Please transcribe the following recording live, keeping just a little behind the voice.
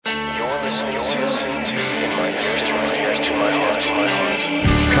Come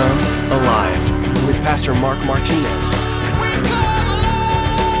Alive with Pastor Mark Martinez.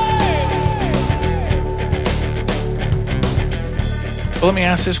 Well, let me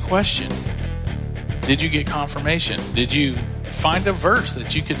ask this question. Did you get confirmation? Did you find a verse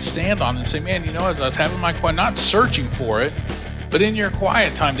that you could stand on and say, man, you know, as I was having my quiet, not searching for it, but in your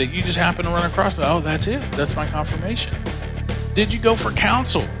quiet time that you just happen to run across, oh, that's it. That's my confirmation. Did you go for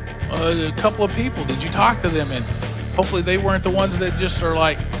counsel? A couple of people, did you talk to them? And hopefully they weren't the ones that just are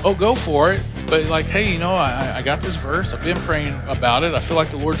like, oh, go for it. But like, hey, you know, I got this verse. I've been praying about it. I feel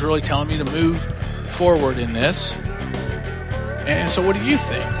like the Lord's really telling me to move forward in this. And so what do you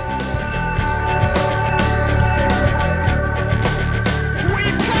think?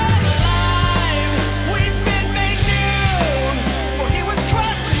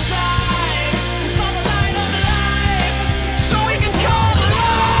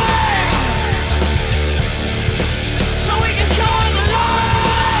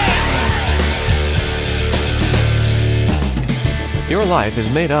 Your life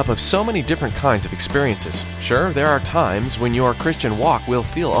is made up of so many different kinds of experiences. Sure, there are times when your Christian walk will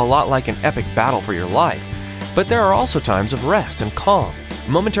feel a lot like an epic battle for your life, but there are also times of rest and calm,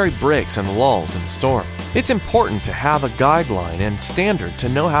 momentary breaks and lulls in the storm. It's important to have a guideline and standard to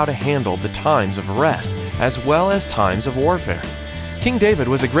know how to handle the times of rest as well as times of warfare. King David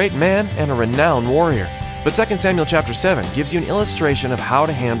was a great man and a renowned warrior, but 2 Samuel chapter 7 gives you an illustration of how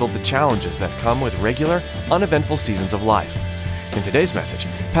to handle the challenges that come with regular, uneventful seasons of life. In today's message,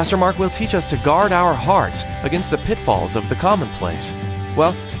 Pastor Mark will teach us to guard our hearts against the pitfalls of the commonplace.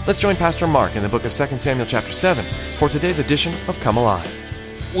 Well, let's join Pastor Mark in the book of 2 Samuel chapter 7 for today's edition of Come Alive.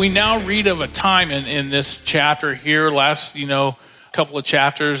 We now read of a time in this chapter here, last, couple of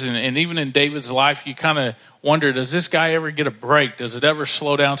chapters, and even in David's life, you kind of wonder, does this guy ever get a break? Does it ever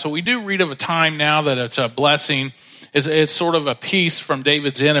slow down? So we do read of a time now that it's a blessing. It's sort of a peace from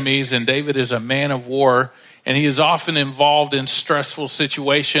David's enemies, and David is a man of war. And he is often involved in stressful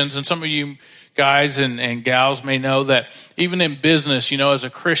situations. And some of you guys and gals may know that even in business, as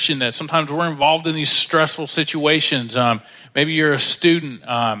a Christian, that sometimes we're involved in these stressful situations. Maybe you're a student.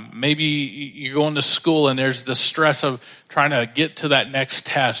 Maybe you're going to school and there's the stress of trying to get to that next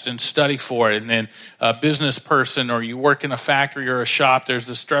test and study for it. And then a business person, or you work in a factory or a shop, there's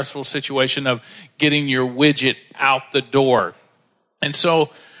the stressful situation of getting your widget out the door. And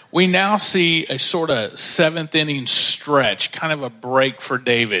so we now see a sort of seventh inning stretch, kind of a break for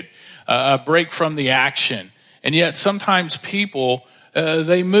David, a break from the action. And yet sometimes people,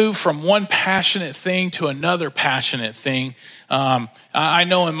 they move from one passionate thing to another passionate thing. I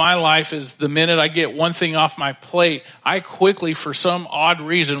know in my life is the minute I get one thing off my plate, I quickly, for some odd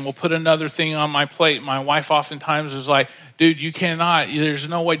reason, will put another thing on my plate. My wife oftentimes is like, dude, you cannot, there's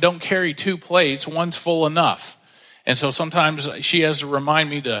no way, don't carry two plates, one's full enough. And so sometimes she has to remind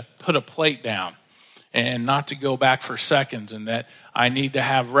me to put a plate down and not to go back for seconds, and that I need to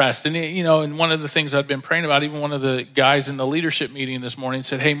have rest. And, and one of the things I've been praying about, even one of the guys in the leadership meeting this morning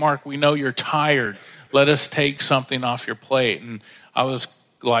said, hey, Mark, we know you're tired. Let us take something off your plate. And I was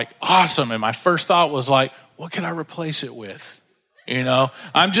like, awesome. And my first thought was like, what can I replace it with?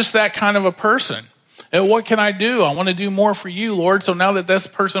 I'm just that kind of a person. And what can I do? I want to do more for you, Lord. So now that this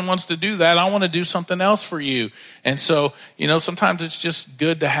person wants to do that, I want to do something else for you. And so, sometimes it's just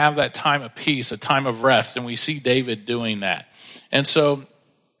good to have that time of peace, a time of rest. And we see David doing that. And so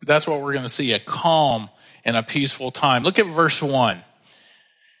that's what we're going to see, a calm and a peaceful time. Look at verse 1.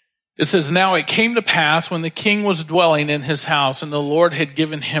 It says, now it came to pass when the king was dwelling in his house and the Lord had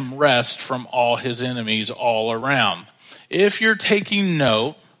given him rest from all his enemies all around. If you're taking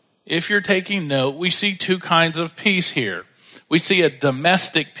note, we see two kinds of peace here. We see a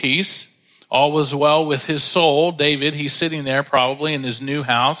domestic peace. All was well with his soul. David, he's sitting there probably in his new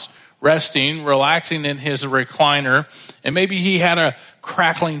house, resting, relaxing in his recliner. And maybe he had a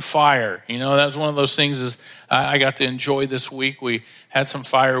crackling fire. That was one of those things is I got to enjoy this week. We had some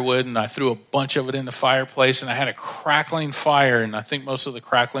firewood and I threw a bunch of it in the fireplace and I had a crackling fire. And I think most of the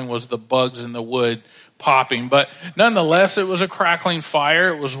crackling was the bugs in the wood popping, but nonetheless, it was a crackling fire.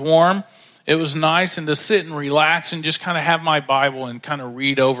 It was warm. It was nice, and to sit and relax and just kind of have my Bible and kind of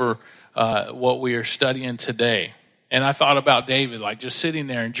read over what we are studying today. And I thought about David, like just sitting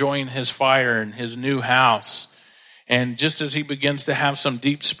there enjoying his fire in his new house. And just as he begins to have some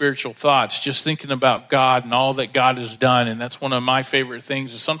deep spiritual thoughts, just thinking about God and all that God has done. And that's one of my favorite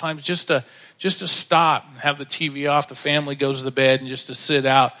things is sometimes just to stop and have the TV off, the family goes to bed, and just to sit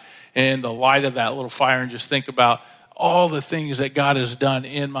out in the light of that little fire and just think about all the things that God has done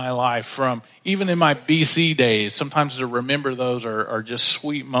in my life, from even in my BC days. Sometimes to remember those are just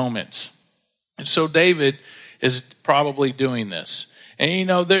sweet moments. And so David is probably doing this. And,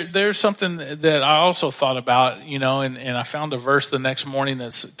 there's something that I also thought about, and I found a verse the next morning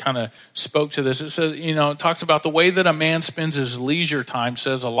that's kind of spoke to this. It says, it talks about the way that a man spends his leisure time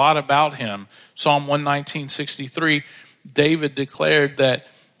says a lot about him. Psalm 119:63, David declared that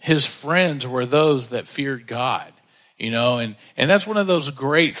his friends were those that feared God. And that's one of those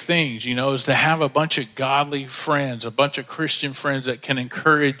great things, is to have a bunch of godly friends, a bunch of Christian friends that can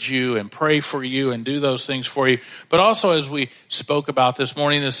encourage you and pray for you and do those things for you. But also, as we spoke about this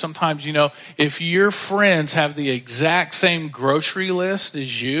morning, is sometimes, if your friends have the exact same grocery list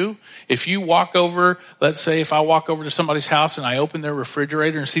as you, if you walk over, let's say if I walk over to somebody's house and I open their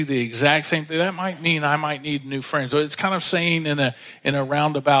refrigerator and see the exact same thing, that might mean I might need new friends. So it's kind of saying in a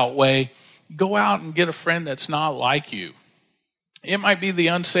roundabout way, go out and get a friend that's not like you. It might be the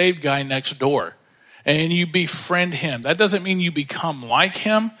unsaved guy next door, and you befriend him. That doesn't mean you become like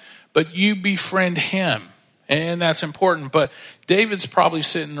him, but you befriend him, and that's important. But David's probably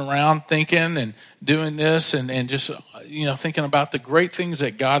sitting around thinking and doing this and just, thinking about the great things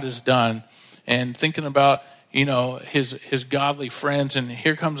that God has done and thinking about, his godly friends. And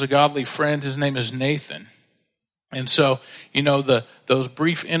here comes a godly friend. His name is Nathan. And so, those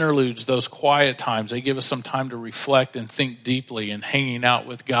brief interludes, those quiet times, they give us some time to reflect and think deeply, and hanging out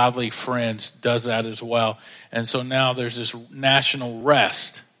with godly friends does that as well. And so now there's this national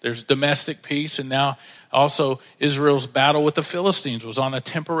rest. There's domestic peace, and now also Israel's battle with the Philistines was on a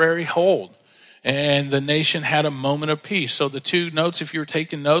temporary hold. And the nation had a moment of peace. So the two notes, if you're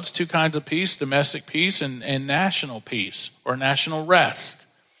taking notes, two kinds of peace, domestic peace and national peace or national rest.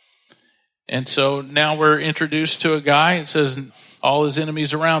 And so now we're introduced to a guy. It says all his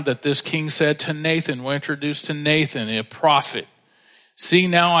enemies around that this king said to Nathan. We're introduced to Nathan, a prophet. See,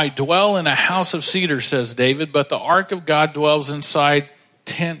 now I dwell in a house of cedar, says David, but the ark of God dwells inside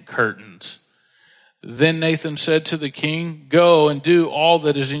tent curtains. Then Nathan said to the king, go and do all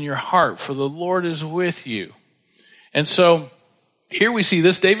that is in your heart, for the Lord is with you. And so here we see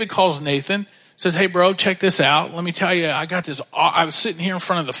this. David calls Nathan, says, hey, bro, check this out. Let me tell you, I got this. I was sitting here in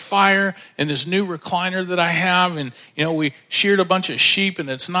front of the fire in this new recliner that I have. And, we sheared a bunch of sheep and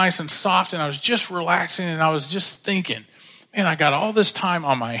it's nice and soft. And I was just relaxing and I was just thinking, man, I got all this time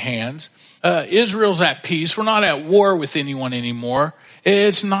on my hands. Israel's at peace. We're not at war with anyone anymore.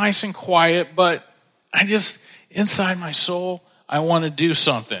 It's nice and quiet, but I just, inside my soul, I want to do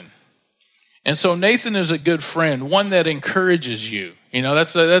something. And so Nathan is a good friend, one that encourages you.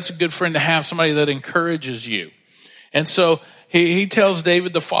 That's a good friend to have, somebody that encourages you. And so he tells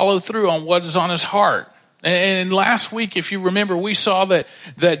David to follow through on what is on his heart. And last week, if you remember, we saw that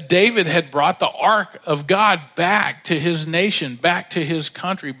David had brought the ark of God back to his nation, back to his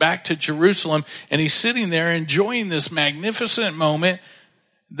country, back to Jerusalem. And he's sitting there enjoying this magnificent moment,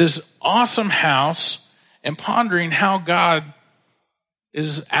 this awesome house, and pondering how God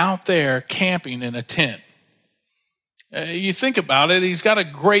is out there camping in a tent. You think about it, he's got a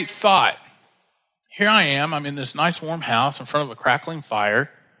great thought. Here I am, I'm in this nice warm house in front of a crackling fire,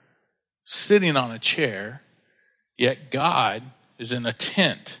 sitting on a chair, yet God is in a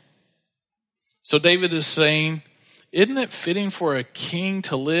tent. So David is saying, isn't it fitting for a king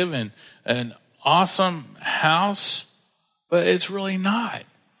to live in an awesome house? But it's really not.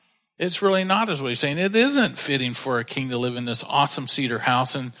 It's really not, is what he's saying. It isn't fitting for a king to live in this awesome cedar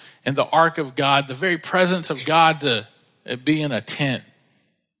house and the ark of God, the very presence of God to be in a tent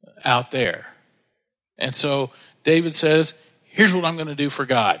out there. And so David says, here's what I'm going to do for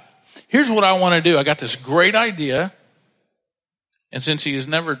God. Here's what I want to do. I got this great idea. And since he has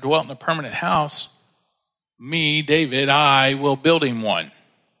never dwelt in a permanent house, me, David, I will build him one.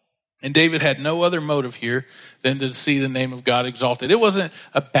 And David had no other motive here than to see the name of God exalted. It wasn't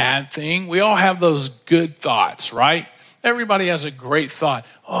a bad thing. We all have those good thoughts, right? Everybody has a great thought.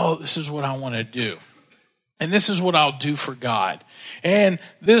 Oh, this is what I want to do. And this is what I'll do for God. And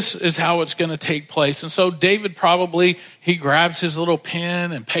this is how it's going to take place. And so David he grabs his little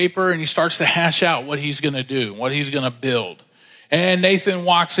pen and paper and he starts to hash out what he's going to do, what he's going to build. And Nathan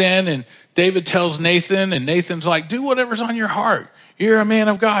walks in and David tells Nathan, and Nathan's like, do whatever's on your heart. You're a man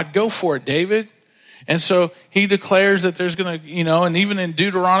of God. Go for it, David. And so he declares that there's going to, and even in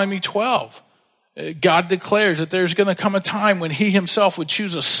Deuteronomy 12, God declares that there's going to come a time when he himself would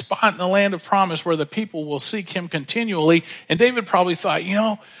choose a spot in the land of promise where the people will seek him continually. And David probably thought,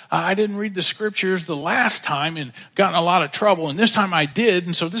 I didn't read the scriptures the last time and got in a lot of trouble. And this time I did.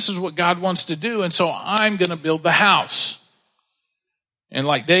 And so this is what God wants to do. And so I'm going to build the house. And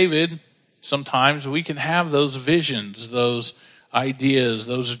like David, sometimes we can have those visions, those ideas,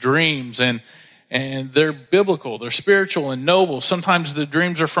 those dreams. And and they're biblical, they're spiritual and noble. Sometimes the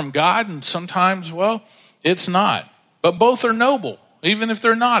dreams are from God, and sometimes, well, it's not. But both are noble. Even if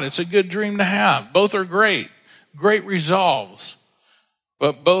they're not, it's a good dream to have. Both are great resolves.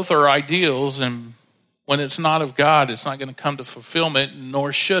 But both are ideals, and when it's not of God, it's not going to come to fulfillment,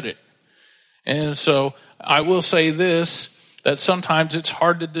 nor should it. And so I will say this, that sometimes it's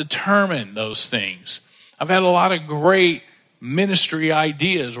hard to determine those things. I've had a lot of great ministry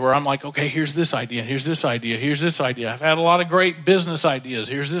ideas where I'm like, okay, here's this idea, here's this idea, here's this idea. I've had a lot of great business ideas,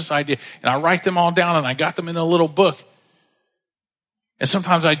 here's this idea. And I write them all down and I got them in a little book. And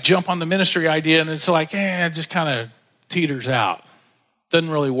sometimes I jump on the ministry idea and it's like, it just kind of teeters out. Doesn't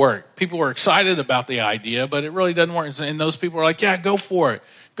really work. People are excited about the idea, but it really doesn't work. And those people are like, yeah, go for it.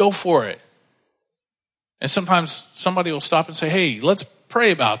 Go for it. And sometimes somebody will stop and say, hey, let's pray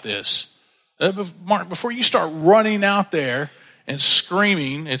about this. Mark, before you start running out there and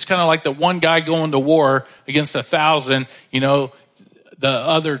screaming, it's kind of like the one guy going to war against 1,000, the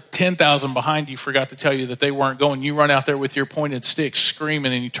other 10,000 behind you forgot to tell you that they weren't going. You run out there with your pointed stick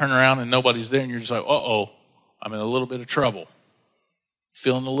screaming and you turn around and nobody's there and you're just like, uh-oh, I'm in a little bit of trouble.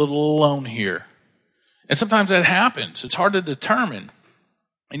 Feeling a little alone here. And sometimes that happens. It's hard to determine.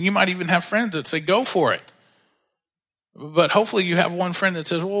 And you might even have friends that say, go for it. But hopefully you have one friend that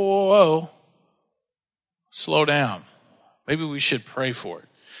says, whoa, slow down. Maybe we should pray for it.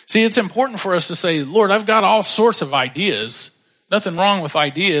 See, it's important for us to say, Lord, I've got all sorts of ideas. Nothing wrong with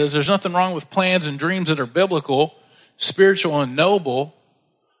ideas. There's nothing wrong with plans and dreams that are biblical, spiritual, and noble.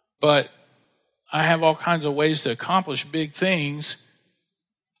 But I have all kinds of ways to accomplish big things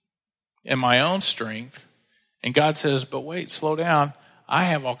in my own strength. And God says, but wait, slow down. I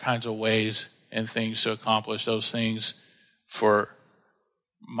have all kinds of ways and things to accomplish those things for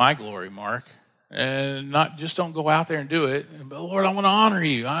my glory, Mark. And not just don't go out there and do it. But Lord, I want to honor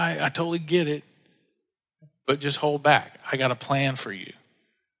you. I totally get it. But just hold back. I got a plan for you.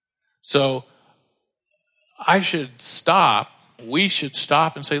 So I should stop. We should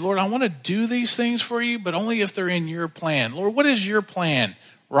stop and say, Lord, I want to do these things for you, but only if they're in your plan. Lord, what is your plan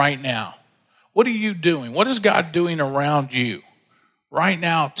right now? What are you doing? What is God doing around you right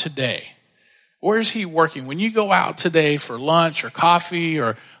now, today? Where is he working? When you go out today for lunch or coffee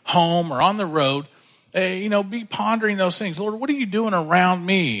or home or on the road, be pondering those things. Lord, what are you doing around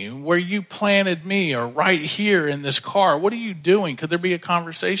me, where you planted me, or right here in this car? What are you doing? Could there be a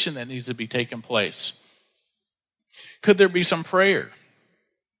conversation that needs to be taking place? Could there be some prayer?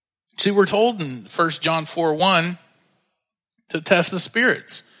 See, we're told in 1 John 4:1 to test the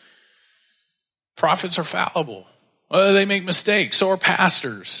spirits. Prophets are fallible. They make mistakes. So are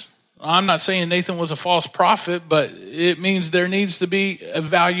pastors. I'm not saying Nathan was a false prophet, but it means there needs to be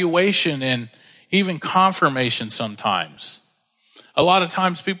evaluation and even confirmation sometimes. A lot of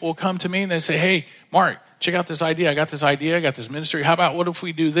times people will come to me and they say, hey, Mark, check out this idea. I got this idea. I got this ministry. How about what if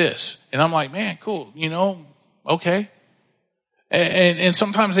we do this? And I'm like, man, cool. Okay. And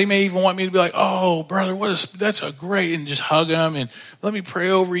sometimes they may even want me to be like, oh, brother, that's a great, and just hug them and let me pray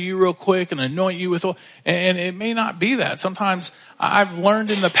over you real quick and anoint you with oil. And it may not be that. Sometimes I've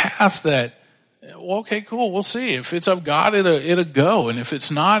learned in the past that, well, okay, cool, we'll see. If it's of God, it'll go. And if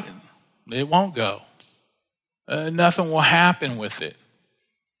it's not, it won't go. Nothing will happen with it.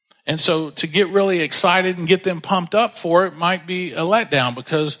 And so to get really excited and get them pumped up for it might be a letdown,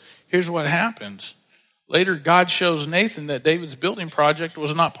 because here's what happens. Later, God shows Nathan that David's building project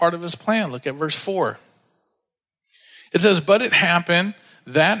was not part of his plan. Look at verse 4. It says, but it happened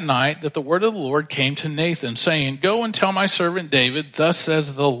that night that the word of the Lord came to Nathan, saying, go and tell my servant David, thus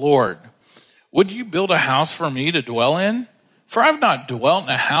says the Lord, would you build a house for me to dwell in? For I have not dwelt in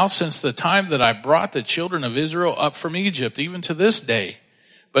a house since the time that I brought the children of Israel up from Egypt, even to this day,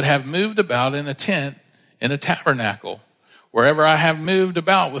 but have moved about in a tent, in a tabernacle. Wherever I have moved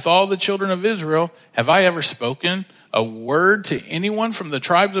about with all the children of Israel, have I ever spoken a word to anyone from the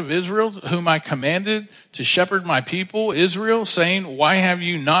tribes of Israel, whom I commanded to shepherd my people, Israel, saying, why have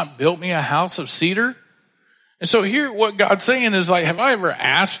you not built me a house of cedar? And so here what God's saying is like, have I ever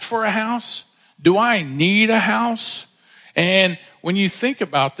asked for a house? Do I need a house? And when you think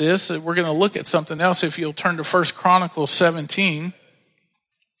about this, we're going to look at something else. If you'll turn to 1 Chronicles 17.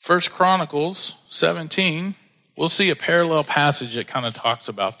 1 Chronicles 17. We'll see a parallel passage that kind of talks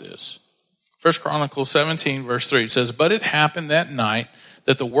about this. 1 Chronicles 17, verse 3, it says, but it happened that night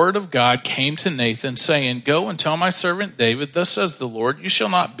that the word of God came to Nathan, saying, go and tell my servant David, thus says the Lord, you shall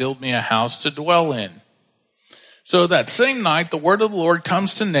not build me a house to dwell in. So that same night, the word of the Lord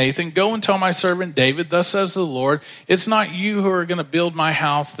comes to Nathan, go and tell my servant David, thus says the Lord, it's not you who are going to build my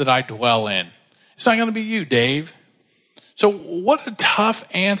house that I dwell in. It's not going to be you, Dave. So what a tough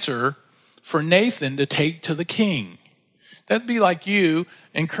answer for Nathan to take to the king. That'd be like you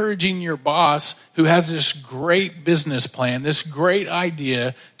encouraging your boss who has this great business plan, this great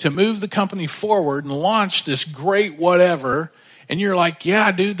idea to move the company forward and launch this great whatever. And you're like,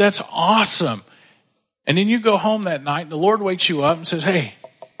 yeah, dude, that's awesome. And then you go home that night and the Lord wakes you up and says, hey,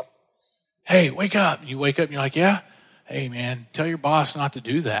 wake up. And you wake up and you're like, yeah, hey, man, tell your boss not to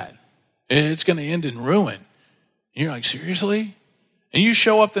do that. It's going to end in ruin. And you're like, seriously? And you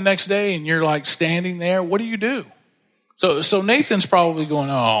show up the next day and you're like standing there. What do? So Nathan's probably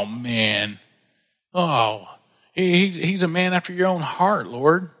going, oh, man. Oh, he's a man after your own heart,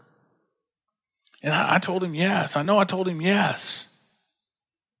 Lord. And I told him yes. I know I told him yes.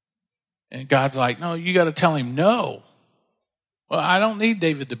 And God's like, no, you got to tell him no. Well, I don't need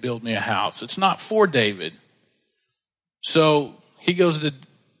David to build me a house. It's not for David. So he goes to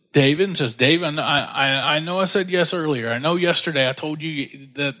David and says, David, I know I said yes earlier. I know yesterday I told you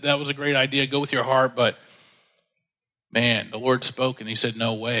that was a great idea. Go with your heart. But, man, the Lord spoke and he said,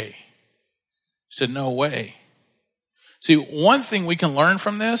 no way. He said, no way. See, one thing we can learn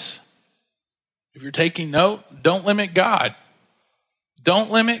from this, if you're taking note, don't limit God.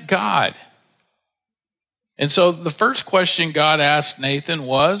 Don't limit God. And so the first question God asked Nathan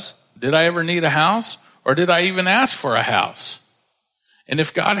was, did I ever need a house? Or did I even ask for a house? And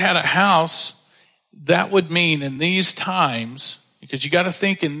if God had a house, that would mean in these times, because you got to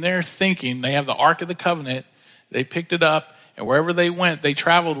think in their thinking, they have the Ark of the Covenant, they picked it up, and wherever they went, they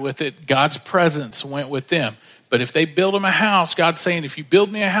traveled with it. God's presence went with them. But if they build them a house, God's saying, if you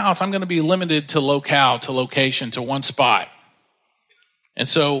build me a house, I'm going to be limited to locale, to location, to one spot. And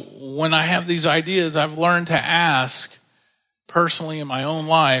so when I have these ideas, I've learned to ask personally in my own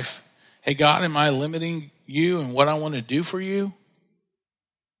life, hey, God, am I limiting you and what I want to do for you?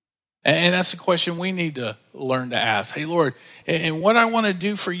 And that's the question we need to learn to ask. Hey, Lord, and what I want to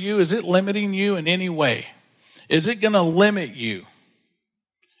do for you, is it limiting you in any way? Is it going to limit you?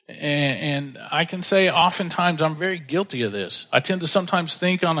 And I can say oftentimes I'm very guilty of this. I tend to sometimes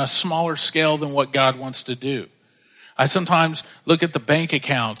think on a smaller scale than what God wants to do. I sometimes look at the bank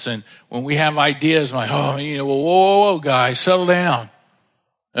accounts, and when we have ideas, I'm like, whoa, guys, settle down.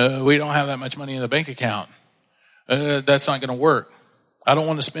 We don't have that much money in the bank account. That's not going to work. I don't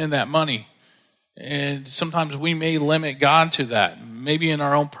want to spend that money. And sometimes we may limit God to that. Maybe in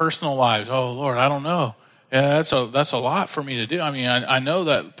our own personal lives. Oh, Lord, I don't know. Yeah, that's a lot for me to do. I mean, I know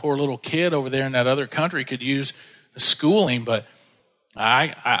that poor little kid over there in that other country could use schooling, but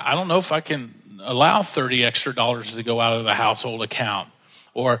I don't know if I can allow $30 extra to go out of the household account.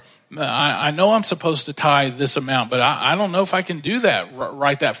 Or I know I'm supposed to tithe this amount, but I don't know if I can do that,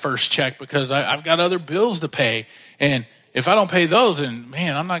 write that first check, because I've got other bills to pay. And if I don't pay those, then,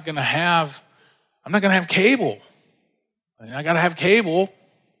 man, I'm not going to have cable. I got to have cable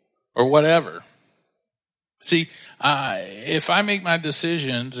or whatever. See, if I make my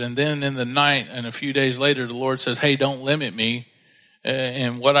decisions and then in the night and a few days later the Lord says, hey, don't limit me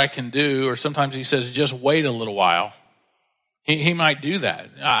in what I can do, or sometimes he says, just wait a little while. He might do that.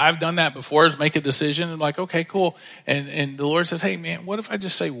 I've done that before, is make a decision and like, okay, cool. And the Lord says, hey, man, what if I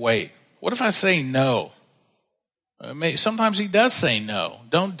just say wait? What if I say no? Sometimes he does say no.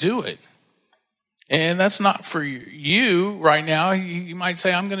 Don't do it. And that's not for you right now. You might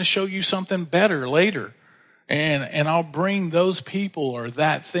say, I'm going to show you something better later. And I'll bring those people or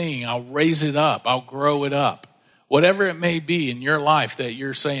that thing. I'll raise it up. I'll grow it up. Whatever it may be in your life that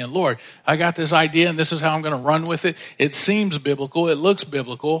you're saying, Lord, I got this idea and this is how I'm going to run with it. It seems biblical. It looks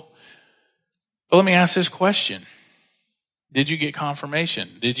biblical. But let me ask this question. Did you get confirmation?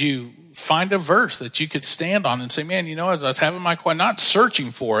 Did you find a verse that you could stand on and say, man, as I was having my quiet, not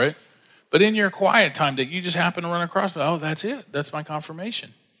searching for it, but in your quiet time that you just happen to run across, oh, that's it. That's my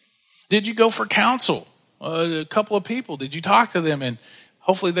confirmation. Did you go for counsel? A couple of people, did you talk to them? And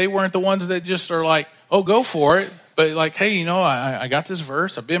hopefully they weren't the ones that just are like, oh, go for it. But like, hey, I got this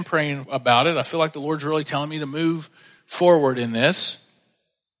verse. I've been praying about it. I feel like the Lord's really telling me to move forward in this.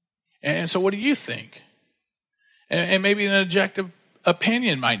 And so what do you think? And maybe an objective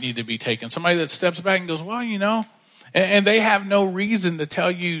opinion might need to be taken. Somebody that steps back and goes, well, and they have no reason to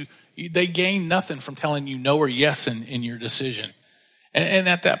tell you, they gain nothing from telling you no or yes in your decision. And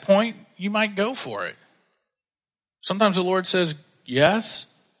at that point, you might go for it. Sometimes the Lord says yes.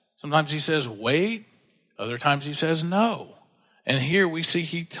 Sometimes he says wait. Other times he says no. And here we see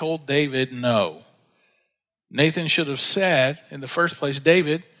he told David no. Nathan should have said in the first place,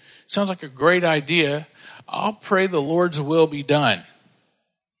 David, sounds like a great idea. I'll pray the Lord's will be done.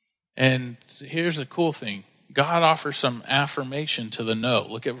 And here's the cool thing. God offers some affirmation to the no.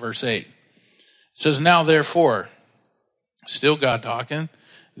 Look at verse 8. It says, now therefore, still God talking,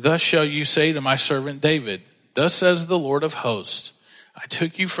 Thus shall you say to my servant David, thus says the Lord of hosts, I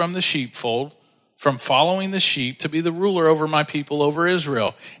took you from the sheepfold, from following the sheep, to be the ruler over my people, over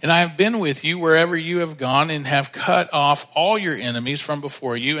Israel. And I have been with you wherever you have gone, and have cut off all your enemies from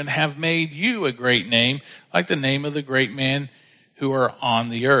before you, and have made you a great name, like the name of the great men who are on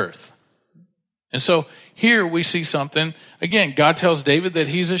the earth. And so here we see something. Again, God tells David that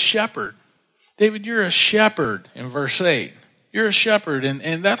he's a shepherd. David, you're a shepherd in verse 8. You're a shepherd,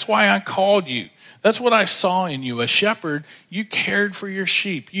 and that's why I called you. That's what I saw in you, a shepherd. You cared for your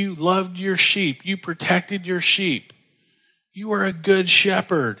sheep. You loved your sheep. You protected your sheep. You were a good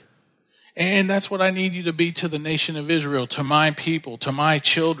shepherd. And that's what I need you to be to the nation of Israel, to my people, to my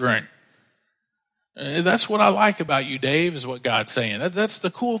children. That's what I like about you, Dave, is what God's saying. That's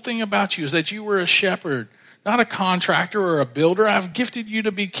the cool thing about you, is that you were a shepherd, not a contractor or a builder. I've gifted you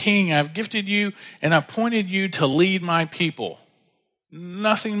to be king. I've gifted you and appointed you to lead my people.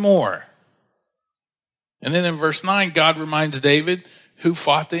 Nothing more. And then in verse 9, God reminds David who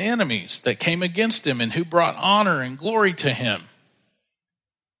fought the enemies that came against him and who brought honor and glory to him.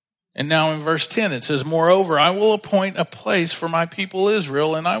 And now in verse 10, it says, moreover, I will appoint a place for my people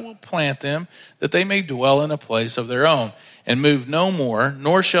Israel, and I will plant them, that they may dwell in a place of their own, and move no more,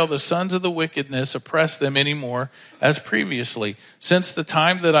 nor shall the sons of the wickedness oppress them any more as previously, since the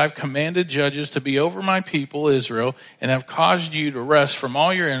time that I've commanded judges to be over my people Israel, and have caused you to rest from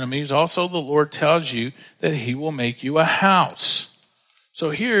all your enemies. Also the Lord tells you that he will make you a house. So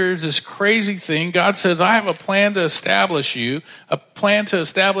here's this crazy thing. God says, I have a plan to establish you, a plan to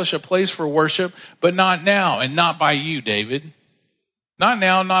establish a place for worship, but not now and not by you, David. Not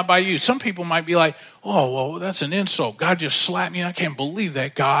now, not by you. Some people might be like, oh, well, that's an insult. God just slapped me. I can't believe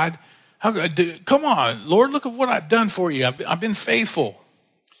that, God. Come on, Lord, look at what I've done for you. I've been faithful.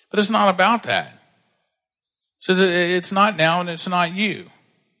 But it's not about that. It says it's not now and it's not you.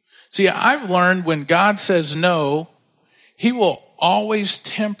 See, I've learned when God says no, he will always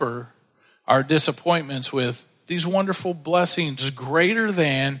temper our disappointments with these wonderful blessings greater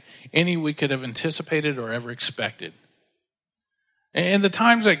than any we could have anticipated or ever expected. And the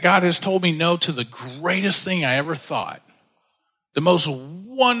times that God has told me no to the greatest thing I ever thought, the most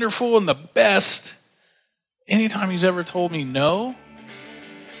wonderful and the best, anytime he's ever told me no,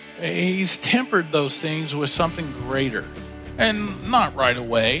 he's tempered those things with something greater. And not right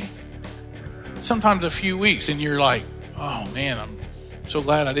away. Sometimes a few weeks, and you're like, oh man, I'm so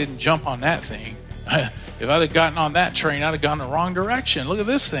glad I didn't jump on that thing. If I'd have gotten on that train, I'd have gone the wrong direction. Look at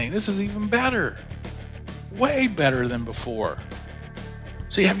this thing. This is even better. Way better than before.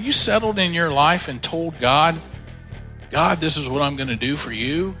 See, have you settled in your life and told God, God, this is what I'm going to do for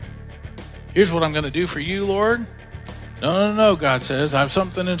you? Here's what I'm going to do for you, Lord? No, God says, I have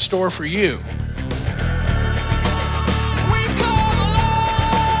something in store for you.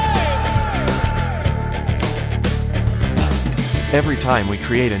 Every time we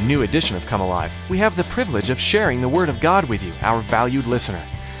create a new edition of Come Alive, we have the privilege of sharing the Word of God with you, our valued listener.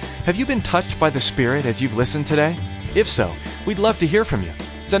 Have you been touched by the Spirit as you've listened today? If so, we'd love to hear from you.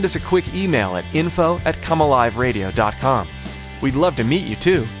 Send us a quick email at info@comealiveradio.com. We'd love to meet you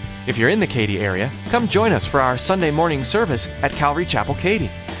too. If you're in the Katy area, come join us for our Sunday morning service at Calvary Chapel,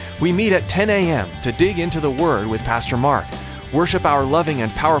 Katy. We meet at 10 a.m. to dig into the Word with Pastor Mark, worship our loving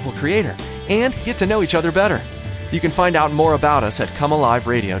and powerful Creator, and get to know each other better. You can find out more about us at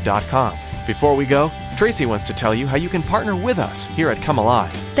comealiveradio.com. Before we go, Tracy wants to tell you how you can partner with us here at Come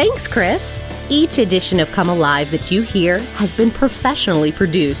Alive. Thanks, Chris. Each edition of Come Alive that you hear has been professionally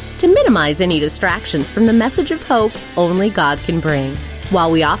produced to minimize any distractions from the message of hope only God can bring. While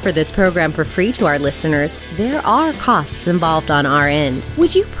we offer this program for free to our listeners, there are costs involved on our end.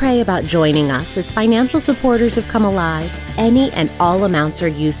 Would you pray about joining us as financial supporters of Come Alive? Any and all amounts are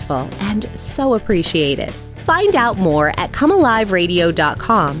useful and so appreciated. Find out more at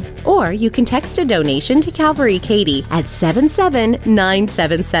comealiveradio.com, or you can text a donation to Calvary Katy at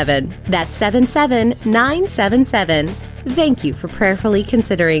 77977. That's 77977. Thank you for prayerfully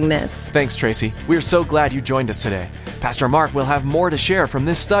considering this. Thanks, Tracy. We're so glad you joined us today. Pastor Mark will have more to share from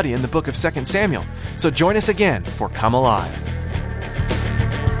this study in the book of 2 Samuel, so join us again for Come Alive.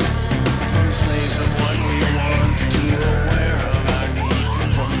 From slaves